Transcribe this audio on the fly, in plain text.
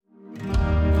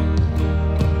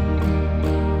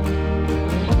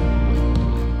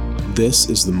This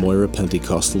is the Moira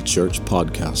Pentecostal Church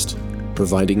podcast,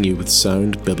 providing you with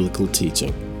sound biblical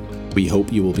teaching. We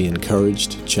hope you will be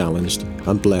encouraged, challenged,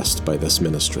 and blessed by this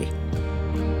ministry.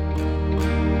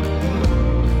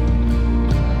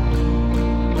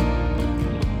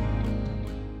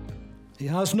 He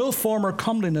has no form or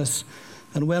comeliness,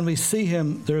 and when we see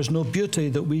him, there is no beauty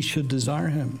that we should desire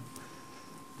him.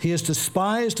 He is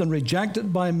despised and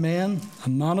rejected by men, a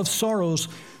man of sorrows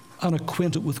and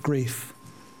acquainted with grief.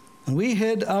 And we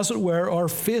hid, as it were, our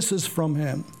faces from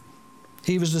him.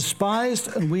 He was despised,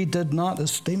 and we did not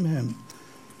esteem him.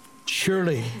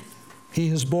 Surely he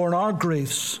has borne our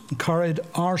griefs and carried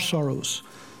our sorrows.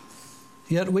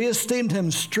 Yet we esteemed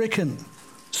him stricken,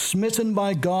 smitten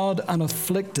by God, and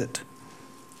afflicted.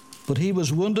 But he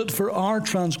was wounded for our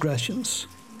transgressions.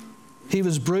 He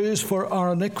was bruised for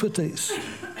our iniquities.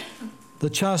 The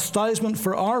chastisement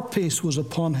for our peace was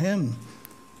upon him,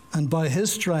 and by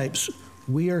his stripes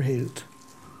we are healed.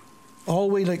 All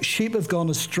we like sheep have gone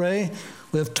astray.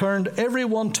 We have turned every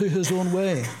one to his own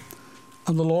way,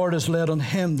 and the Lord has laid on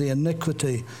him the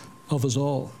iniquity of us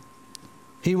all.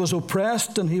 He was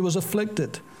oppressed and he was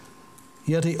afflicted,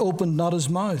 yet he opened not his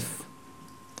mouth.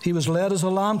 He was led as a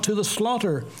lamb to the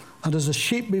slaughter, and as a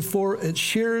sheep before its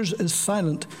shearers is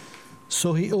silent,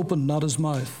 so he opened not his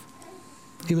mouth.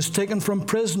 He was taken from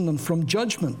prison and from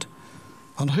judgment.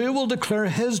 And who will declare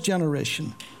his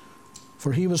generation?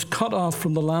 For he was cut off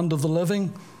from the land of the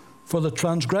living. For the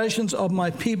transgressions of my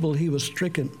people he was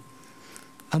stricken.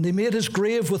 And he made his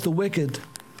grave with the wicked,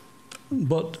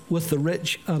 but with the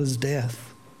rich at his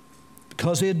death.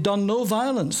 Because he had done no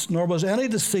violence, nor was any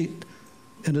deceit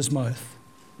in his mouth.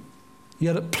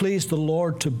 Yet it pleased the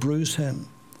Lord to bruise him.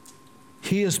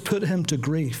 He has put him to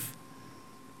grief.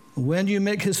 When you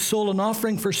make his soul an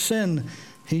offering for sin,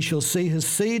 he shall see his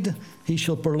seed, he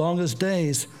shall prolong his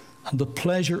days, and the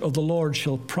pleasure of the Lord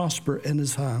shall prosper in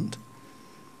his hand.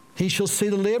 He shall see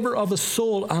the labor of his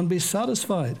soul and be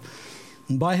satisfied.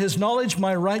 And by his knowledge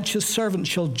my righteous servant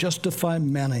shall justify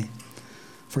many,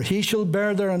 for he shall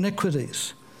bear their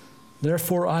iniquities.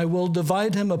 Therefore I will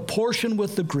divide him a portion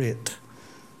with the great,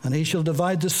 and he shall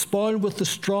divide the spoil with the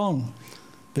strong,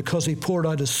 because he poured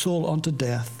out his soul unto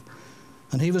death.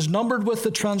 And he was numbered with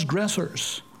the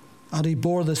transgressors, and he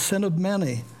bore the sin of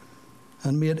many,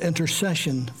 and made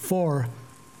intercession for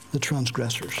the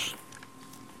transgressors.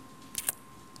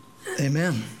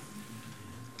 Amen.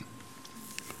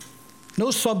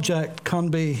 No subject can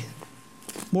be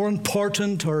more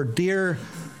important or dear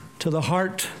to the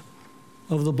heart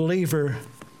of the believer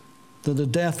than the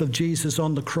death of Jesus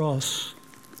on the cross.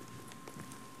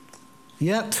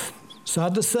 Yet,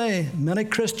 sad to say, many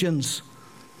Christians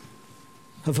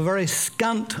have a very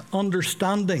scant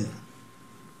understanding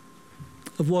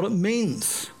of what it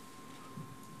means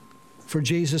for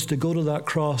Jesus to go to that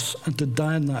cross and to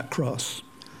die on that cross.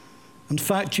 In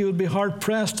fact, you would be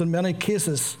hard-pressed in many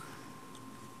cases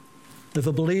if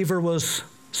a believer was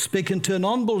speaking to an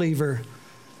unbeliever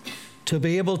to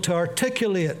be able to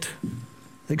articulate,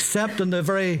 except in the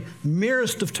very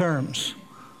merest of terms,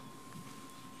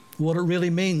 what it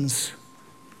really means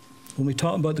when we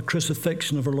talk about the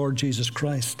crucifixion of our Lord Jesus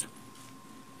Christ.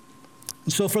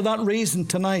 And so for that reason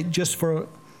tonight, just for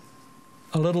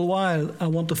a little while, I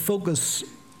want to focus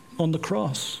on the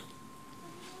cross.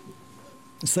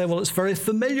 And say, well, it's very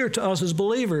familiar to us as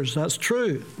believers. That's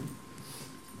true.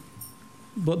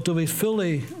 But do we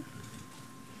fully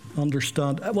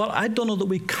understand? Well, I don't know that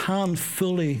we can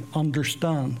fully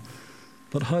understand.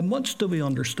 But how much do we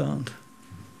understand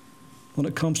when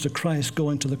it comes to Christ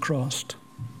going to the cross?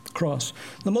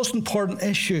 The most important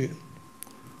issue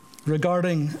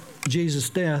regarding Jesus'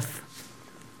 death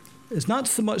is not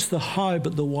so much the how,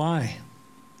 but the why.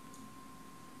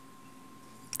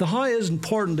 The how is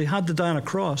important. He had to die on a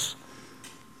cross.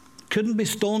 Couldn't be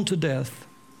stoned to death.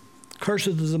 Cursed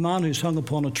is the man who's hung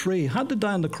upon a tree. He had to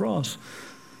die on the cross.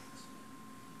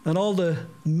 And all the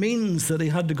means that he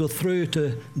had to go through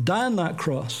to die on that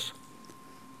cross.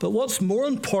 But what's more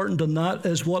important than that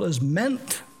is what is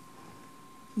meant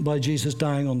by Jesus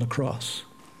dying on the cross.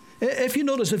 If you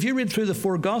notice, if you read through the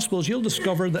four Gospels, you'll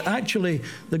discover that actually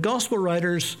the Gospel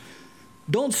writers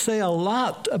don't say a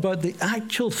lot about the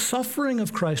actual suffering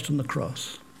of Christ on the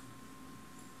cross.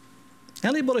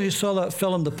 Anybody who saw that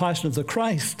film, The Passion of the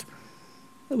Christ,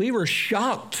 we were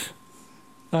shocked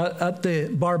at the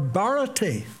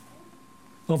barbarity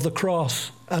of the cross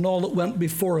and all that went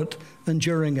before it and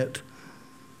during it.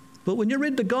 But when you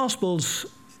read the Gospels,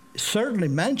 it certainly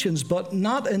mentions, but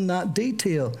not in that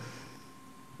detail.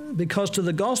 Because to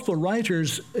the Gospel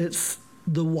writers, it's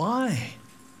the why,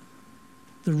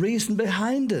 the reason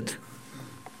behind it.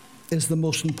 is the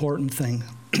most important thing.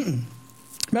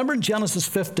 Remember in Genesis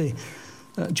 50,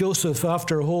 Joseph,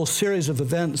 after a whole series of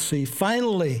events, he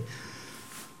finally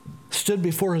stood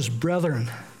before his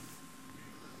brethren.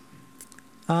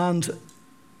 And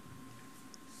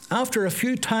after a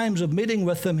few times of meeting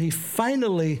with them, he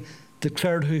finally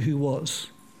declared who he was.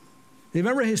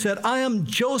 Remember, he said, "I am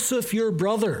Joseph, your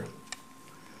brother."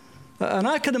 And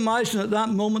I can imagine at that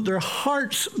moment their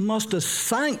hearts must have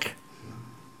sank,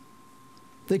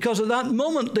 because at that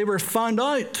moment they were found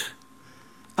out.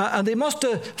 And they must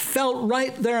have felt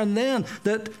right there and then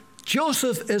that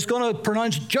Joseph is going to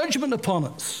pronounce judgment upon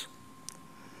us,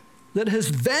 that his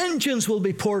vengeance will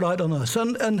be poured out on us,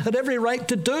 and had every right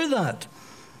to do that.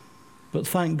 But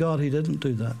thank God he didn't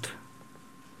do that.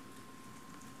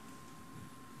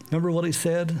 Remember what he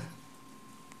said?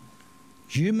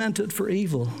 You meant it for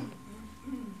evil,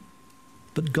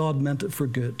 but God meant it for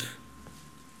good.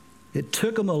 It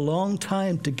took him a long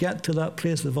time to get to that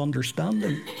place of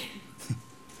understanding.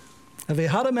 If he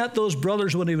had met those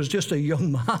brothers when he was just a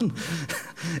young man,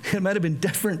 it might have been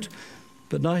different.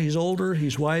 But now he's older,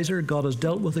 he's wiser, God has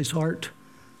dealt with his heart.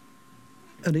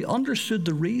 And he understood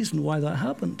the reason why that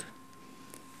happened.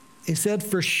 He said,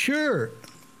 for sure,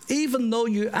 even though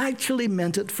you actually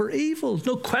meant it for evil,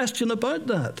 no question about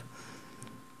that.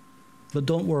 But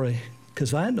don't worry,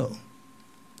 because I know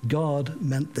God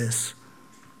meant this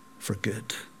for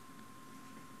good.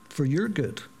 For your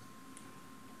good.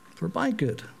 For my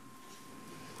good.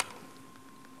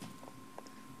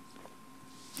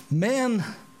 Men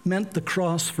meant the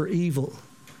cross for evil,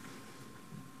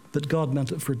 but God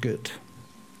meant it for good.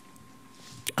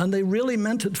 And they really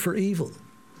meant it for evil.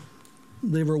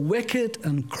 They were wicked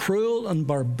and cruel and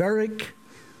barbaric.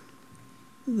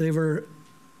 They were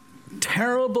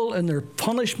terrible in their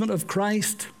punishment of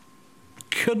Christ.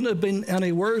 Couldn't have been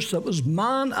any worse. It was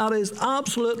man at his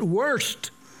absolute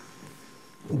worst,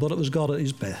 but it was God at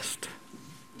his best.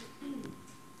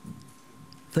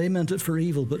 They meant it for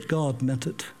evil, but God meant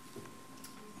it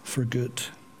for good.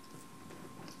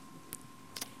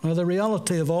 Now, the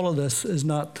reality of all of this is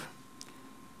not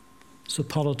so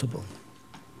palatable.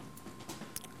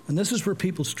 And this is where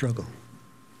people struggle.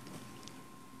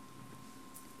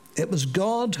 It was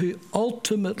God who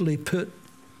ultimately put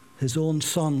his own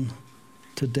son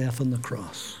to death on the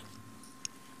cross.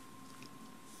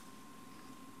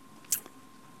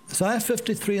 Isaiah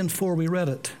 53:4, we read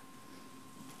it.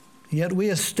 Yet we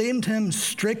esteemed him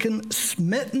stricken,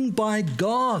 smitten by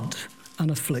God,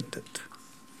 and afflicted.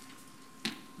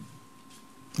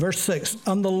 Verse 6,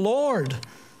 and the Lord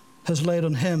has laid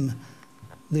on him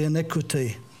the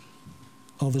iniquity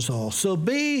of us all. So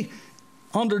be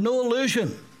under no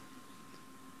illusion.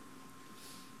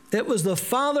 It was the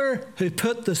Father who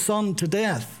put the Son to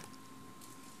death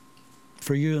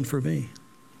for you and for me.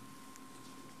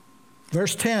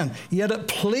 Verse 10, yet it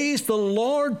pleased the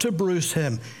Lord to bruise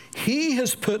him. He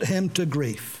has put him to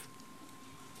grief.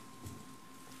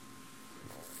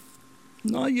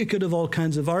 Now, you could have all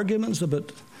kinds of arguments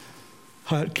about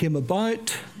how it came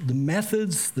about, the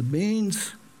methods, the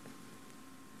means.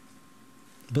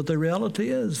 But the reality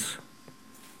is,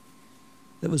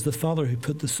 it was the Father who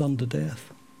put the Son to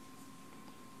death.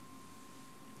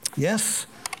 Yes,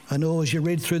 I know as you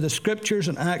read through the scriptures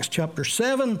in Acts chapter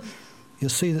 7, you'll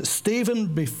see that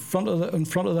Stephen, in front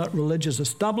of that religious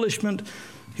establishment,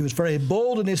 he was very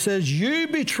bold, and he says, you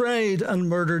betrayed and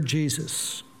murdered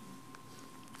Jesus.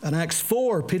 In Acts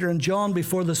 4, Peter and John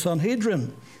before the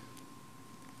Sanhedrin,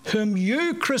 whom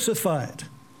you crucified.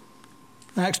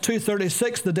 Acts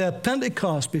 2:36, the day of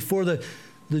Pentecost, before the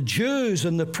Jews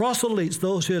and the proselytes,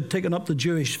 those who had taken up the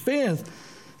Jewish faith,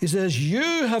 he says,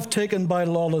 you have taken by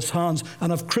lawless hands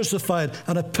and have crucified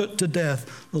and have put to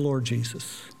death the Lord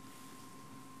Jesus.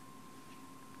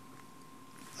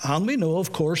 And we know,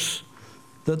 of course,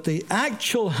 that the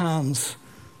actual hands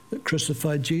that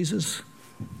crucified Jesus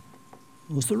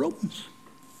was the Romans.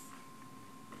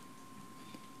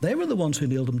 They were the ones who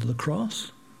nailed him to the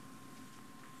cross.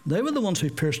 They were the ones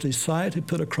who pierced his side, who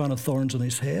put a crown of thorns on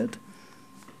his head.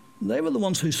 They were the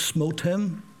ones who smote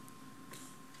him.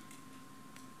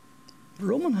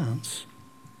 Roman hands.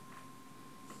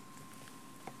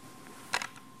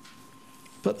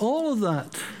 But all of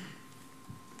that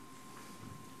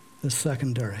is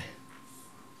secondary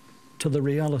to the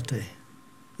reality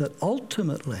that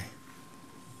ultimately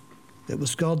it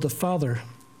was God the Father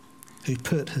who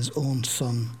put his own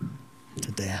Son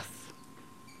to death.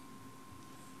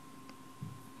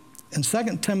 In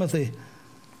 2 Timothy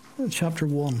chapter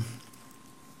 1,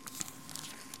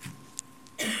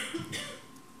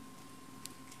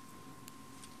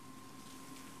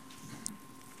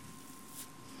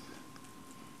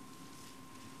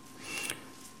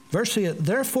 Verse 8,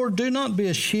 therefore do not be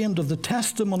ashamed of the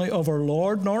testimony of our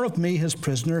Lord, nor of me his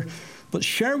prisoner, but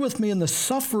share with me in the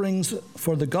sufferings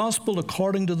for the gospel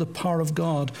according to the power of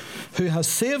God, who has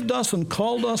saved us and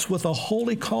called us with a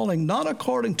holy calling, not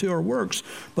according to our works,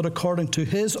 but according to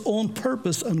his own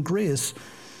purpose and grace,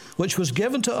 which was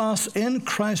given to us in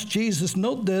Christ Jesus,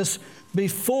 note this,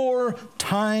 before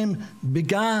time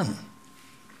began.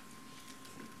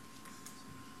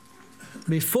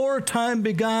 Before time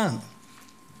began.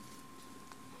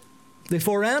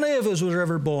 Before any of us was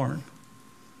ever born.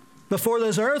 Before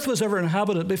this earth was ever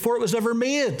inhabited. Before it was ever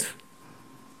made.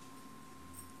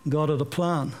 God had a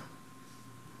plan.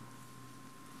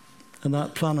 And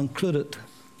that plan included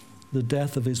the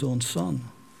death of his own Son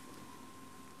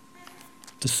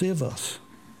to save us.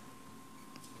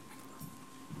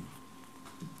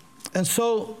 And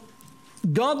so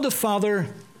God the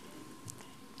Father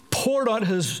poured out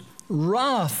his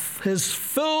wrath, his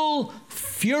full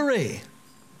fury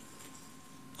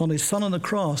on his Son on the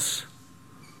cross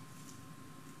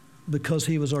because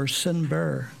he was our sin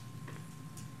bearer.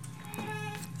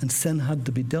 And sin had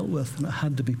to be dealt with and it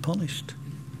had to be punished.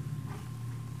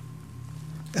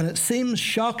 And it seems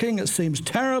shocking, it seems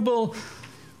terrible,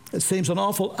 it seems an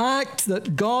awful act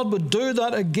that God would do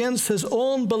that against his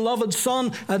own beloved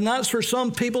Son, and that's where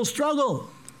some people struggle.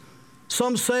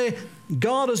 Some say,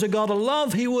 God is a God of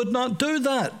love, he would not do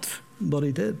that. But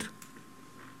he did.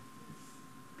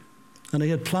 And he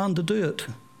had planned to do it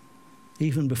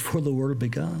even before the world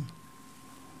began.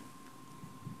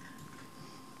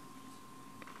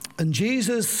 And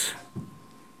Jesus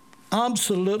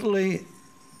absolutely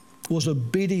was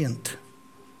obedient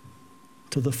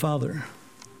to the Father.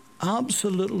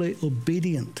 Absolutely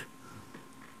obedient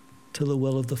to the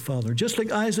will of the Father. Just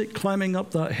like Isaac climbing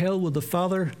up that hill with the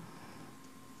Father,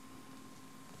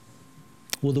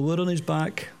 with the wood on his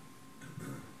back,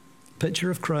 picture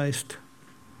of Christ,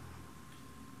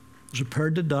 was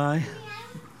prepared to die.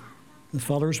 The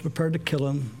Father was prepared to kill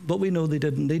him, but we know they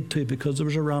didn't need to because there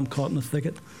was a ram caught in the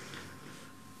thicket.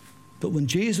 But when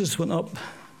Jesus went up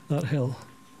that hill,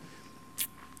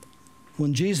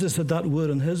 when Jesus had that wood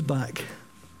on his back,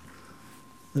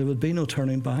 there would be no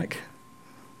turning back.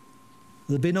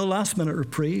 There'd be no last-minute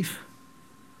reprieve.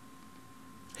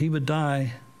 He would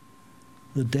die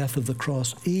the death of the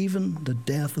cross, even the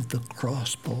death of the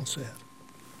cross, Paul said.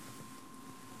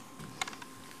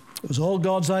 It was all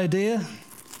God's idea.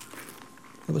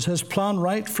 It was his plan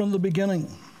right from the beginning,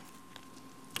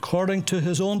 according to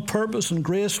his own purpose and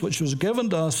grace, which was given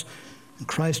to us in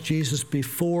Christ Jesus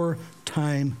before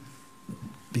time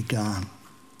began.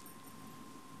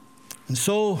 And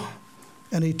so,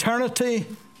 in eternity,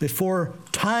 before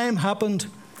time happened,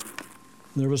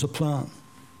 there was a plan.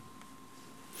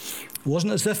 It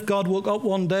wasn't as if God woke up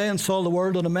one day and saw the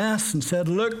world in a mess and said,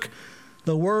 look,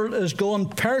 the world is going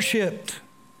pear-shaped.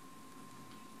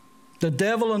 The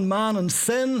devil and man and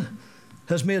sin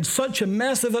has made such a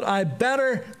mess of it, I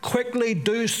better quickly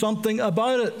do something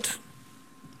about it.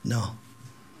 No.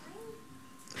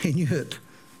 He knew it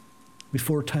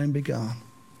before time began.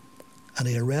 And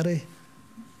he already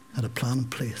had a plan in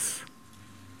place.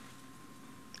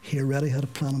 He already had a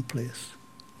plan in place.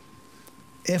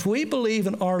 If we believe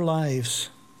in our lives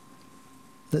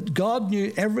that God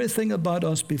knew everything about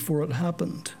us before it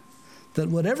happened, that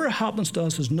whatever happens to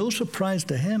us is no surprise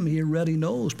to him, he already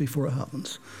knows before it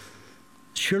happens,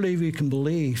 surely we can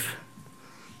believe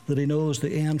that he knows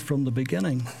the end from the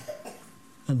beginning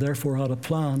and therefore had a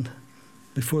plan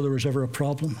before there was ever a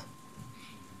problem.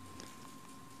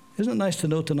 Isn't it nice to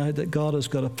know tonight that God has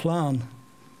got a plan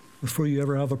before you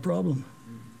ever have a problem?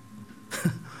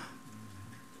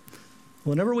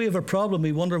 Whenever we have a problem,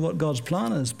 we wonder what God's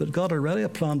plan is, but God already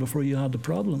had a plan before you had the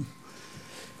problem.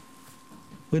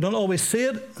 We don't always see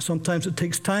it. Sometimes it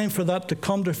takes time for that to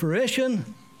come to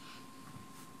fruition.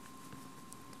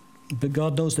 But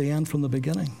God knows the end from the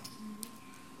beginning.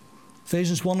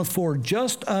 Ephesians 1:4,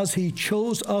 just as he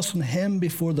chose us in him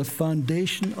before the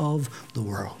foundation of the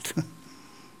world.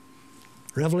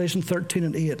 Revelation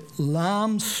 13:8,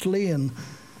 Lamb slain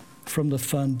from the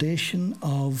foundation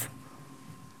of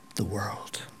the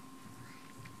world.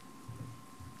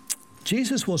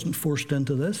 Jesus wasn't forced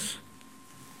into this.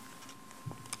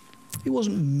 He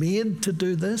wasn't made to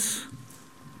do this.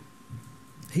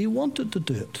 He wanted to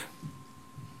do it.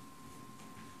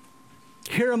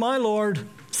 Here am I, Lord,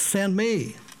 send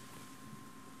me.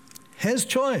 His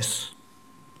choice.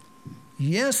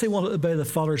 Yes, he wanted to obey the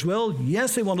Father's will.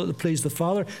 Yes, he wanted to please the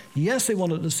Father. Yes, he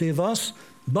wanted to save us.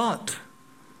 But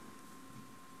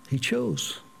he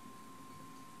chose.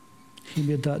 He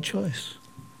made that choice.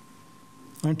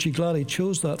 Aren't you glad he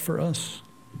chose that for us?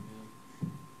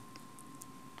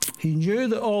 He knew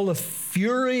that all the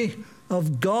fury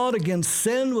of God against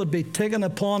sin would be taken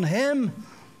upon him.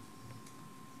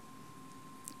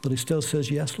 But he still says,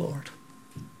 yes, Lord.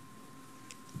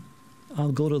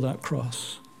 I'll go to that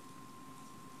cross.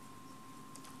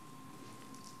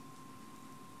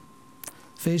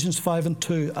 Ephesians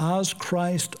 5:2, as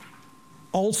Christ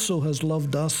also has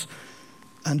loved us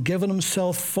and given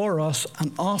himself for us,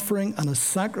 an offering and a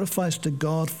sacrifice to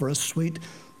God for a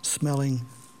sweet-smelling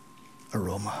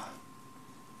aroma.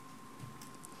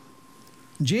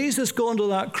 Jesus going to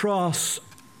that cross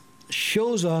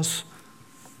shows us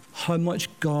how much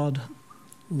God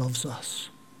loves us.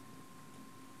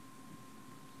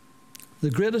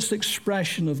 The greatest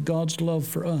expression of God's love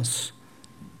for us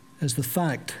is the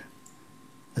fact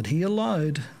that he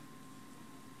allowed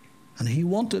and he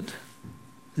wanted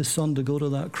his son to go to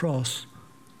that cross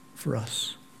for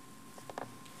us.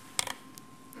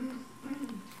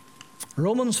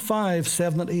 Romans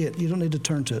 5:7-8. You don't need to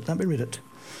turn to it. Let me read it.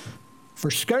 For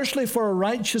scarcely for a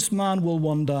righteous man will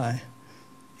one die.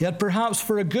 Yet perhaps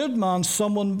for a good man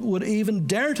someone would even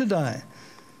dare to die.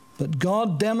 But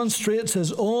God demonstrates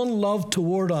his own love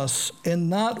toward us in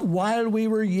that while we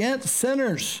were yet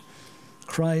sinners,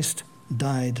 Christ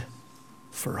died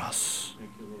for us.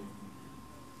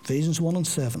 Ephesians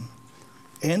 1:7.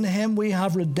 In him we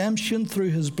have redemption through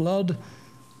his blood,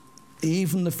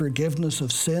 even the forgiveness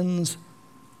of sins,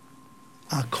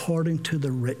 according to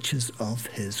the riches of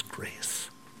his grace.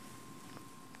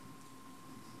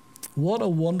 What a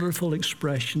wonderful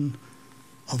expression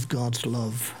of God's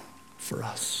love for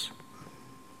us,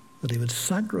 that he would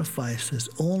sacrifice his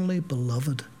only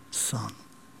beloved son.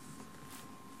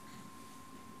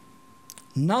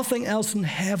 Nothing else in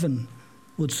heaven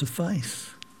would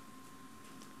suffice.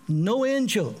 No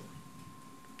angel,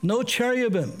 no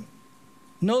cherubim,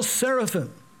 no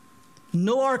seraphim,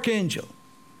 no archangel,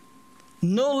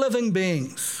 no living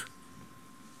beings,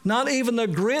 not even the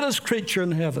greatest creature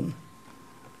in heaven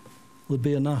would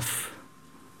be enough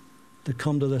to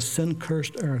come to this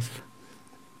sin-cursed earth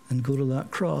and go to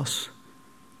that cross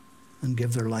and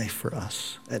give their life for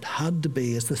us. It had to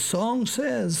be, as the song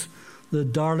says, the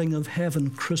darling of heaven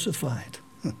crucified.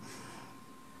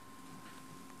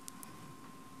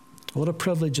 What a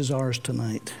privilege is ours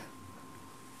tonight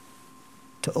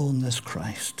to own this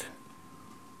Christ.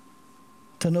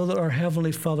 To know that our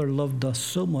Heavenly Father loved us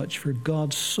so much, for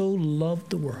God so loved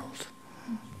the world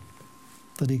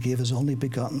that he gave his only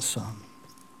begotten Son.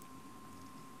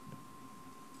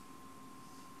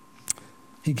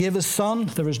 He gave his Son.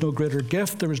 There is no greater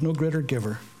gift. There is no greater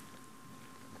giver.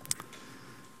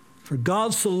 For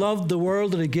God so loved the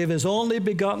world that he gave his only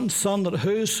begotten Son, that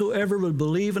whosoever would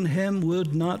believe in him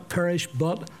would not perish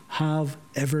but have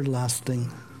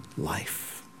everlasting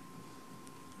life.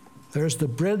 There's the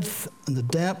breadth and the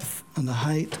depth and the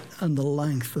height and the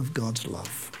length of God's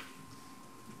love.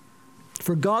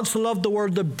 For God so loved the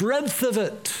world, the breadth of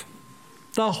it,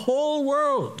 the whole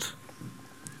world,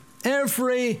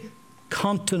 every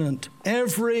continent,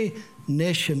 every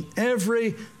nation,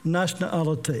 every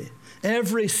nationality,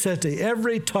 every city,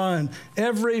 every town,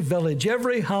 every village,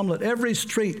 every hamlet, every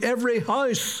street, every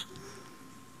house,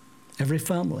 every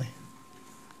family.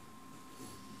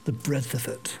 The breadth of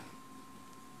it.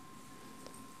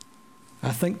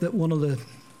 I think that one of the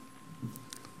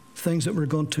things that we're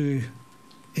going to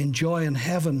enjoy in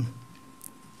heaven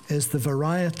is the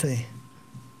variety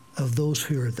of those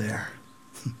who are there.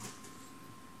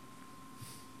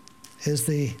 Is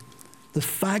the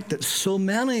fact that so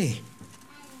many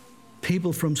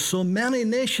people from so many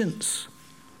nations.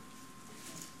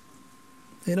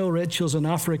 You know, Rachel's in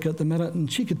Africa at the minute,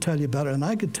 and she could tell you better than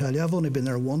I could tell you. I've only been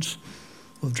there once.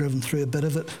 We've driven through a bit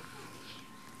of it.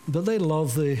 But they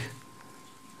love the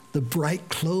bright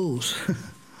clothes.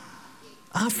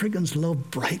 Africans love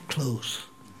bright clothes.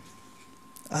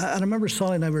 I remember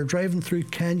Sally and I were driving through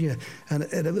Kenya, and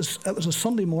it was a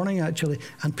Sunday morning actually,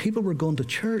 and people were going to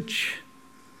church.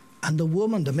 And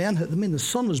the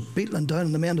sun was beetling down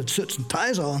and the men had suits and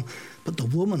ties on, but the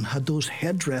woman had those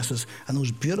headdresses and those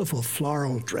beautiful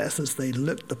floral dresses. They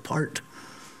looked the part.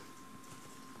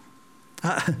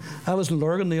 I was in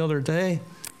Lurgan the other day.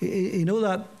 You know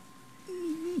that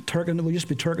we used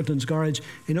to be Turkington's garage.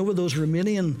 You know where those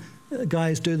Romanian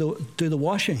guys do the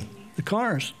washing, the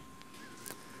cars?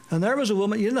 And there was a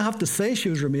woman, you didn't have to say she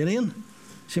was Romanian.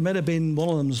 She might have been one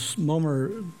of them's mum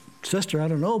or sister, I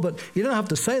don't know, but you didn't have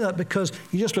to say that because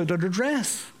you just looked at her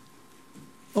dress.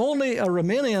 Only a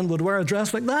Romanian would wear a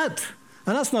dress like that.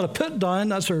 And that's not a put down,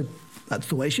 that's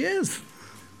the way she is.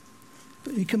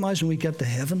 But you can imagine we get to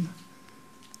heaven,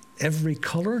 every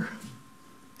color,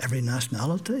 every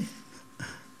nationality,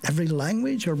 every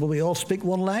language? Or will we all speak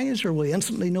one language? Or will we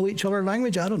instantly know each other's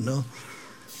language? I don't know.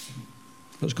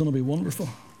 But it's going to be wonderful.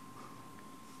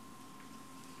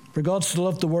 For God so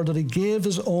loved the world that he gave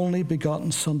his only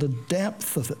begotten Son, the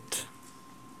depth of it.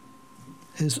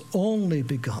 His only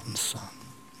begotten Son.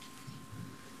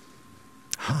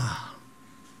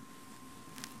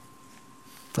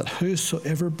 That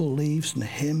whosoever believes in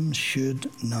him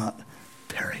should not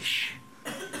perish.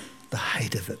 The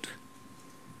height of it.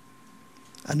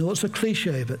 I know it's a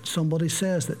cliche, but somebody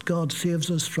says that God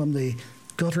saves us from the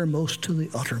guttermost to the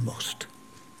uttermost.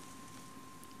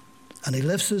 And he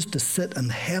lifts us to sit in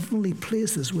heavenly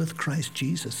places with Christ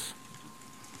Jesus.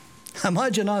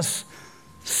 Imagine us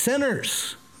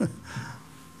sinners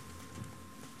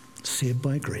saved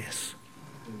by grace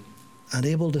and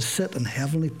able to sit in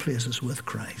heavenly places with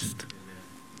Christ.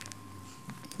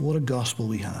 What a gospel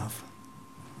we have.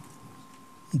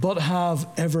 But have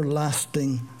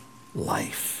everlasting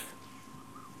life,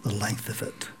 the length of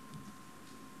it.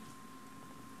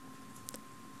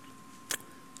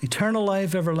 Eternal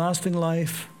life, everlasting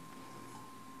life,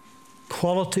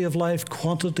 quality of life,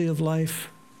 quantity of life,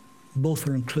 both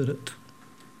are included.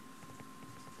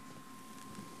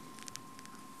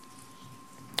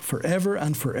 Forever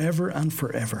and forever and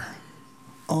forever,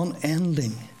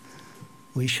 unending,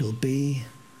 we shall be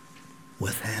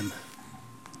with him.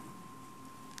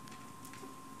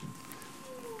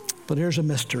 But here's a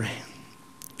mystery.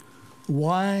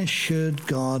 Why should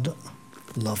God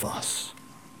love us?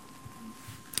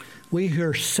 We who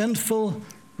are sinful,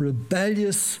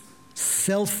 rebellious,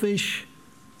 selfish,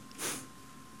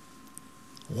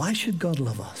 why should God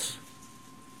love us?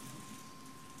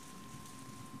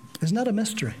 Isn't that a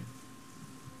mystery?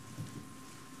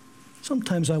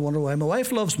 Sometimes I wonder why my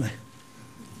wife loves me.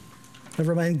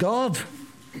 Never mind God.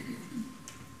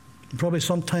 And probably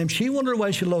sometimes she wonders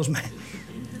why she loves me.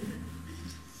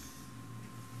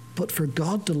 But for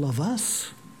God to love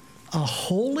us, a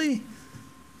holy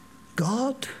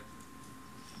God,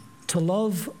 to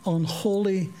love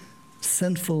unholy,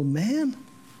 sinful men,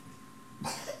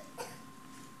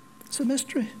 it's a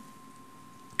mystery.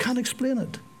 Can't explain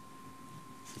it.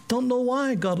 Don't know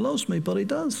why God loves me, but he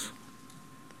does.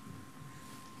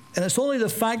 And it's only the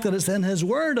fact that it's in his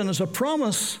word and it's a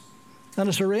promise and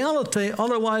it's a reality.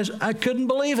 Otherwise, I couldn't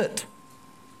believe it.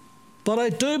 But I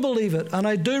do believe it, and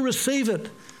I do receive it,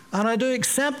 and I do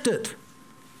accept it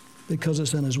because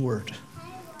it's in his word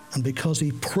and because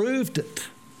he proved it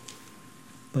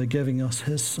by giving us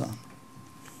his Son.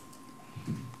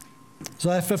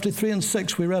 Isaiah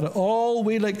 53:6, we read it. All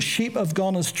we like sheep have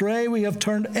gone astray. We have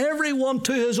turned everyone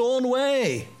to his own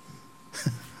way.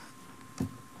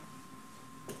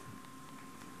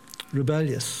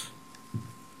 Rebellious.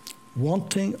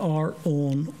 Wanting our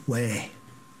own way.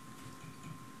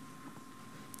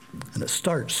 And it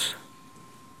starts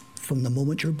from the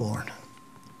moment you're born.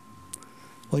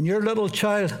 When your little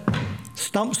child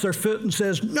stamps their foot and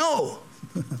says, no.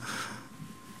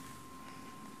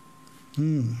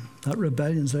 That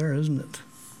rebellion's there, isn't it?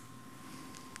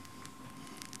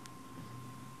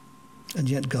 And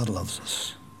yet God loves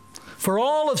us. For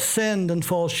all have sinned and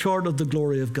fall short of the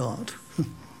glory of God.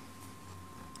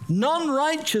 None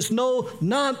righteous, no,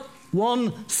 not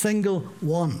one single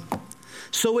one.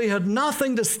 So we had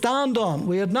nothing to stand on.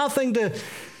 We had nothing to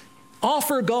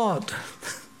offer God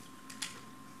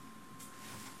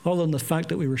other than the fact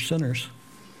that we were sinners.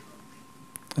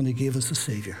 And he gave us a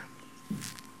Savior.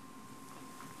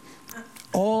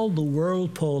 All the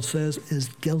world, Paul says, is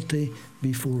guilty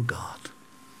before God.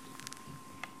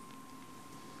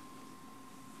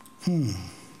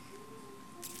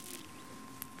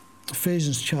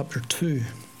 Ephesians chapter 2.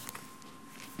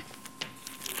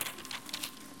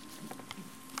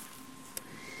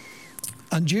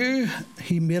 And you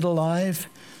he made alive,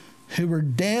 who were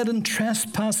dead in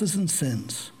trespasses and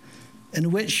sins,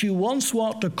 in which you once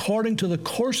walked according to the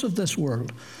course of this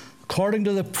world, according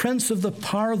to the prince of the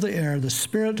power of the air, the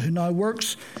spirit who now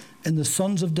works in the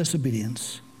sons of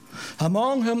disobedience,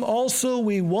 among whom also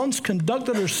we once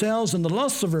conducted ourselves in the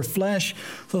lusts of our flesh,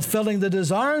 fulfilling the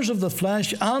desires of the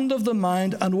flesh and of the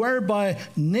mind, and were by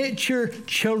nature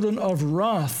children of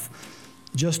wrath,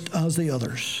 just as the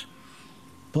others.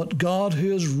 But God,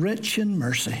 who is rich in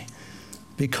mercy,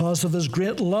 because of his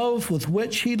great love with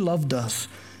which he loved us,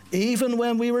 even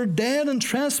when we were dead in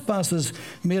trespasses,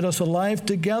 made us alive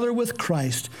together with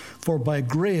Christ. For by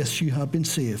grace you have been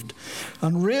saved,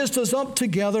 and raised us up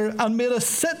together and made us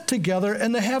sit together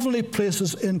in the heavenly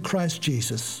places in Christ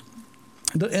Jesus,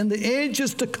 that in the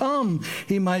ages to come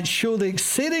he might show the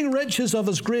exceeding riches of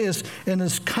his grace in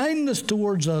his kindness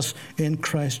towards us in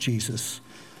Christ Jesus.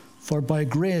 For by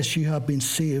grace you have been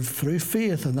saved through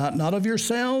faith, and that not of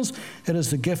yourselves. It is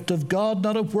the gift of God,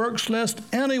 not of works, lest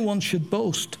anyone should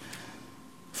boast.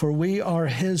 For we are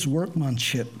his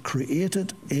workmanship,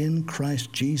 created in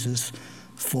Christ Jesus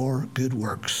for good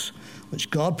works,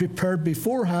 which God prepared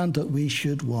beforehand that we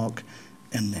should walk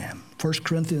in them. 1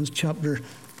 Corinthians chapter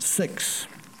 6.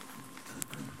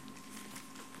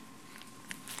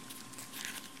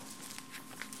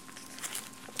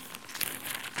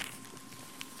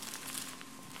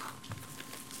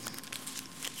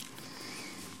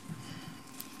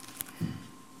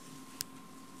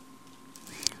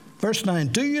 Verse 9,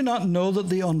 do you not know that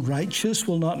the unrighteous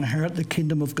will not inherit the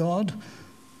kingdom of God?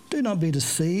 Do not be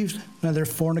deceived, neither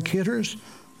fornicators,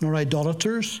 nor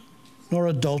idolaters, nor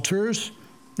adulterers,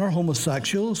 nor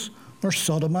homosexuals, nor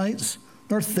sodomites,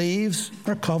 nor thieves,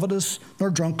 nor covetous,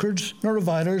 nor drunkards, nor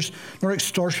revilers, nor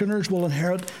extortioners will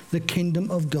inherit the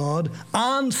kingdom of God.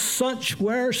 And such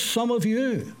were some of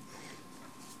you.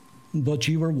 But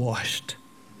you were washed,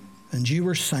 and you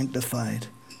were sanctified,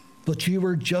 but you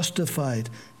were justified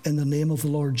in the name of the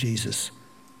Lord Jesus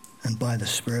and by the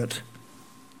Spirit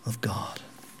of God.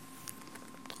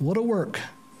 What a work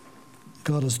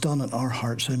God has done in our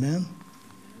hearts, amen?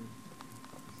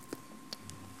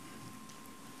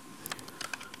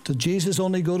 Did Jesus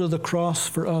only go to the cross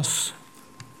for us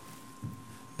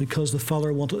because the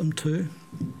Father wanted him to?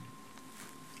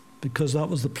 Because that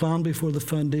was the plan before the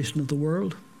foundation of the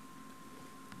world?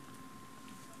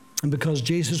 And because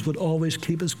Jesus would always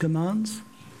keep his commands?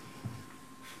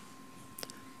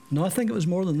 No, I think it was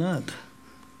more than that.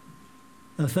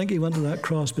 I think he went to that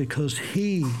cross because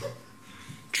he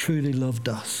truly loved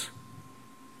us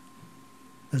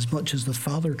as much as the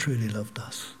Father truly loved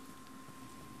us.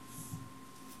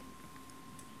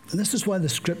 And this is why the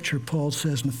scripture, Paul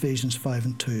says in Ephesians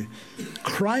 5:2,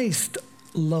 Christ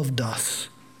loved us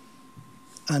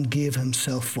and gave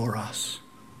himself for us.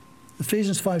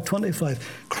 Ephesians 5:25,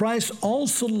 Christ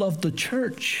also loved the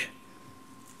church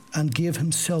and gave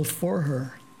himself for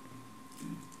her.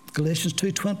 Galatians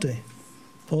 2:20,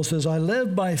 Paul says, I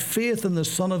live by faith in the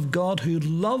Son of God who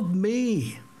loved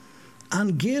me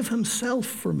and gave himself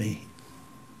for me.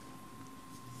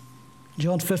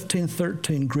 John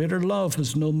 15:13, greater love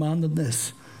has no man than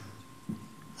this,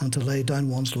 and to lay down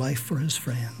one's life for his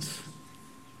friends.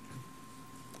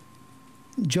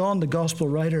 John, the gospel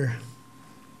writer,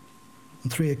 on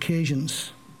 3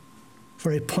 occasions,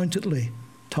 very pointedly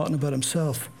talking about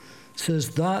himself, says,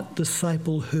 that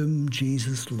disciple whom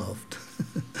Jesus loved.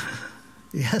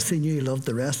 Yes, he knew he loved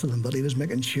the rest of them, but he was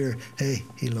making sure, hey,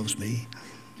 he loves me.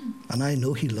 And I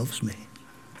know he loves me.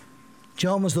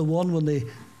 John was the one when they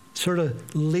sort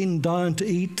of leaned down to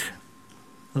eat,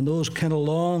 and those kind of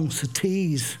long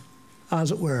settees,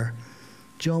 as it were.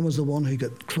 John was the one who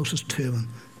got closest to him and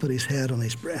put his head on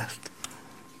his breast.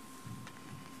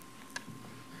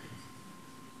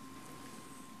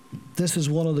 This is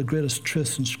one of the greatest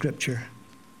truths in Scripture.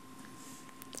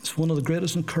 It's one of the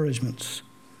greatest encouragements,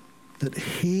 that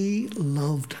he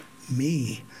loved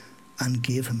me and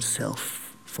gave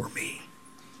himself for me.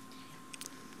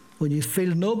 When you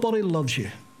feel nobody loves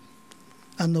you,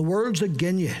 and the world's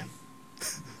against you,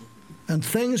 and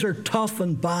things are tough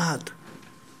and bad,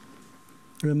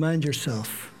 remind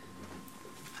yourself,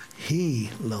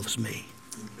 he loves me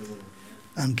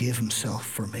and gave himself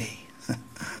for me.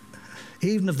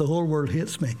 Even if the whole world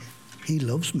hates me, he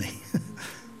loves me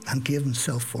and gave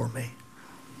himself for me.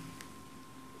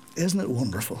 Isn't it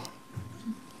wonderful?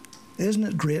 Isn't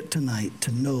it great tonight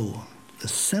to know the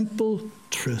simple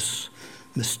truths,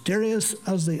 mysterious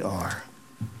as they are,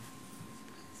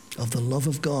 of the love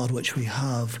of God which we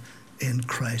have in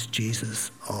Christ Jesus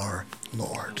our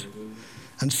Lord?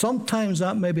 And sometimes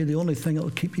that may be the only thing that will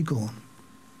keep you going.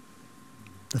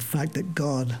 The fact that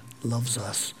God loves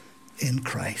us in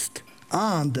Christ,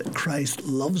 and that Christ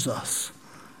loves us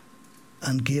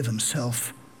and gave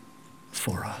himself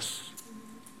for us.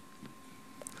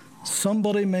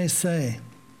 Somebody may say,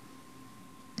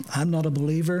 I'm not a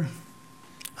believer.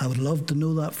 I would love to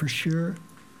know that for sure.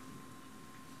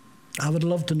 I would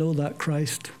love to know that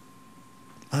Christ.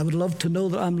 I would love to know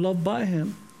that I'm loved by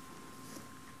him.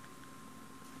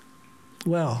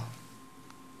 Well,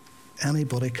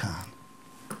 anybody can.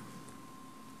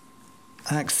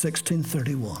 Acts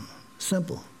 16:31.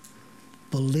 Simple.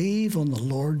 Believe on the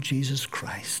Lord Jesus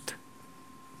Christ,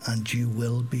 and you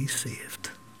will be saved.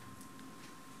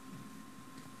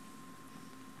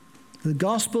 The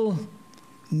gospel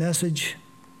message,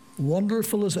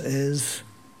 wonderful as it is,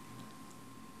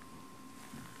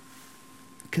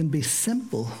 can be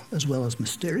simple as well as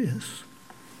mysterious,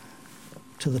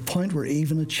 to the point where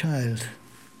even a child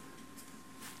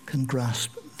can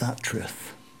grasp that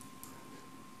truth,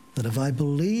 that if I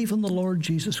believe in the Lord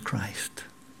Jesus Christ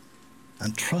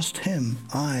and trust him,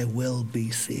 I will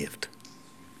be saved.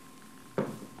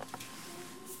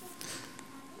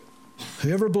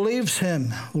 Whoever believes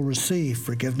him will receive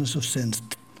forgiveness of sins.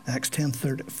 Acts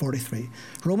 10:43.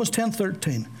 Romans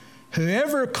 10:13.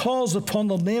 Whoever calls upon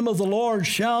the name of the Lord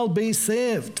shall be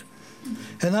saved.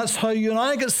 And that's how you and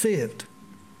I get saved.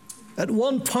 At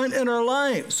one point in our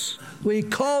lives, we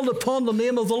called upon the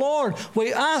name of the Lord.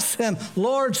 We asked him,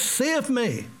 Lord, save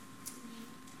me.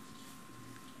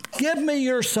 Give me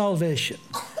your salvation.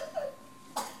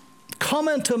 Come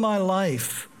into my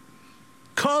life.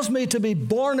 Cause me to be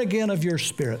born again of your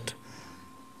Spirit.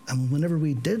 And whenever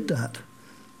we did that,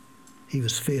 he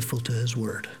was faithful to his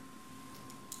word.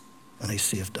 And he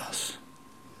saved us.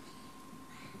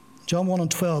 John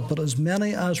 1:12, but as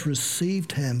many as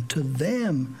received him, to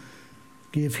them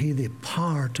gave he the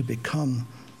power to become,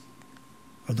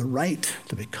 or the right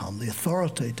to become, the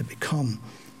authority to become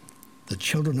the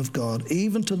children of God,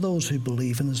 even to those who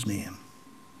believe in his name.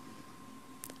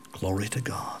 Glory to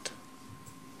God.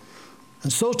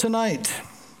 And so tonight,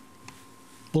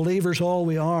 believers all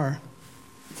we are,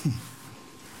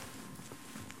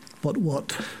 but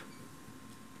what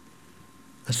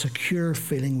a secure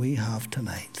feeling we have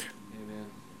tonight. Amen.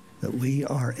 That we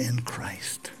are in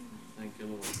Christ. Thank you,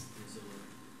 Lord.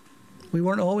 We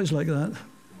weren't always like that.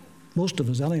 Most of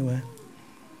us anyway.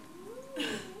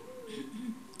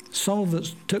 Some of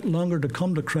us took longer to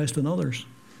come to Christ than others.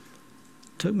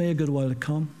 It took me a good while to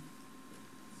come.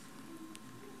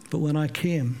 But when I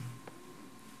came,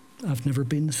 I've never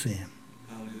been the same.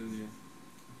 Hallelujah.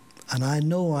 And I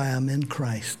know I am in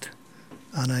Christ.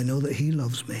 And I know that he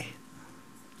loves me.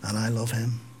 And I love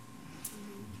him.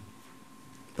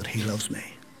 But he loves me.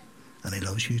 And he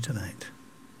loves you tonight.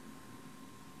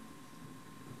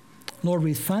 Lord,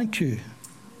 we thank you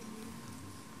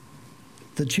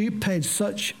that you paid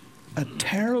such a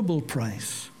terrible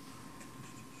price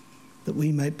that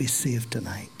we might be saved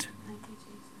tonight.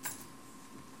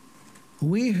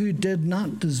 We who did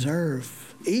not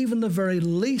deserve even the very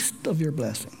least of your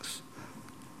blessings,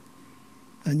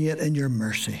 and yet in your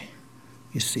mercy,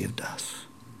 you saved us.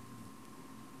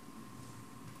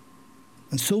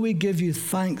 And so we give you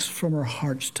thanks from our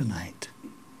hearts tonight,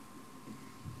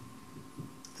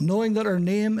 knowing that our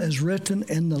name is written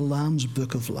in the Lamb's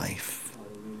book of life.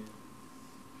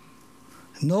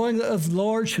 Knowing that if the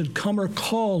Lord should come or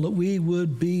call, that we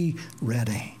would be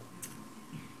ready.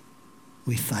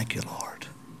 We thank you, Lord.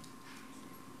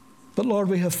 But Lord,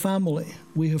 we have family,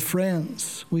 we have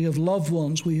friends, we have loved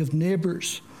ones, we have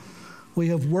neighbors, we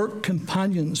have work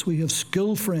companions, we have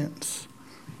school friends,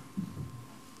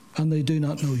 and they do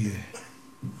not know you.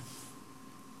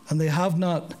 And they have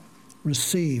not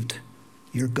received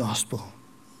your gospel.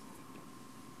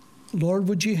 Lord,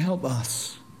 would you help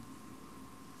us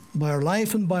by our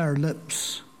life and by our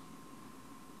lips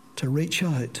to reach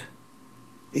out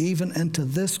even into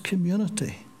this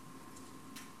community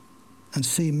and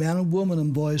see men and women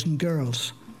and boys and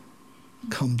girls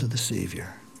come to the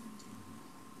Savior.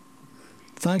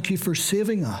 Thank you for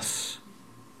saving us.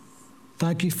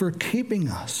 Thank you for keeping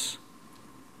us.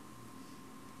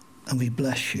 And we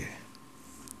bless you.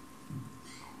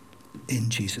 In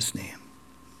Jesus' name.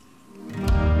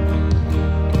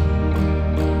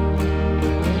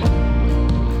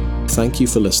 Thank you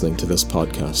for listening to this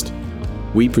podcast.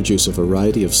 We produce a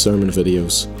variety of sermon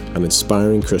videos and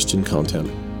inspiring Christian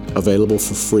content available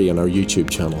for free on our YouTube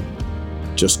channel.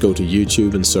 Just go to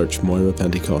YouTube and search Moira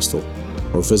Pentecostal,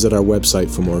 or visit our website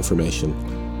for more information,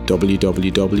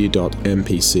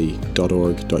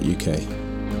 www.mpc.org.uk.